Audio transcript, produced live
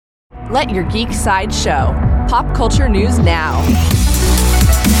Let your geek side show. Pop culture news now.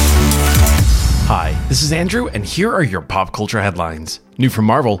 Hi, this is Andrew, and here are your pop culture headlines. New from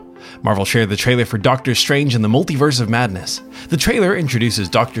Marvel. Marvel shared the trailer for Doctor Strange in the Multiverse of Madness. The trailer introduces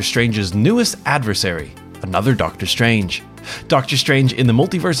Doctor Strange's newest adversary, another Doctor Strange. Doctor Strange in the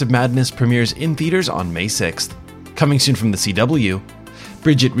Multiverse of Madness premieres in theaters on May 6th. Coming soon from the CW.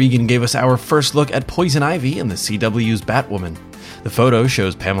 Bridget Regan gave us our first look at Poison Ivy in the CW's Batwoman. The photo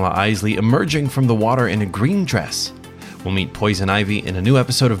shows Pamela Isley emerging from the water in a green dress. We'll meet Poison Ivy in a new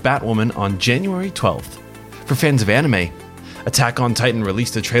episode of Batwoman on January 12th. For fans of anime, Attack on Titan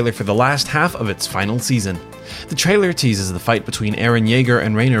released a trailer for the last half of its final season. The trailer teases the fight between Eren Yeager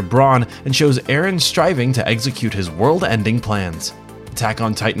and Rainer Braun and shows Eren striving to execute his world-ending plans. Attack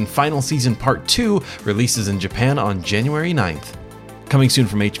on Titan Final Season Part 2 releases in Japan on January 9th. Coming soon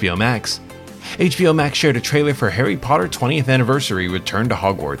from HBO Max. HBO Max shared a trailer for Harry Potter 20th Anniversary Return to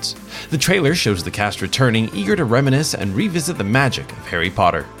Hogwarts. The trailer shows the cast returning, eager to reminisce and revisit the magic of Harry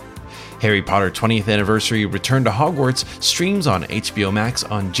Potter. Harry Potter 20th Anniversary Return to Hogwarts streams on HBO Max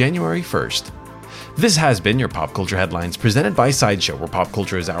on January 1st. This has been your Pop Culture Headlines, presented by Sideshow, where pop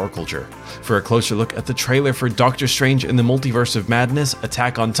culture is our culture. For a closer look at the trailer for Doctor Strange in the Multiverse of Madness,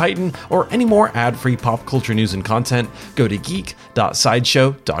 Attack on Titan, or any more ad-free pop culture news and content, go to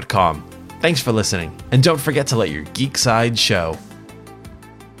geek.sideshow.com. Thanks for listening, and don't forget to let your geek side show.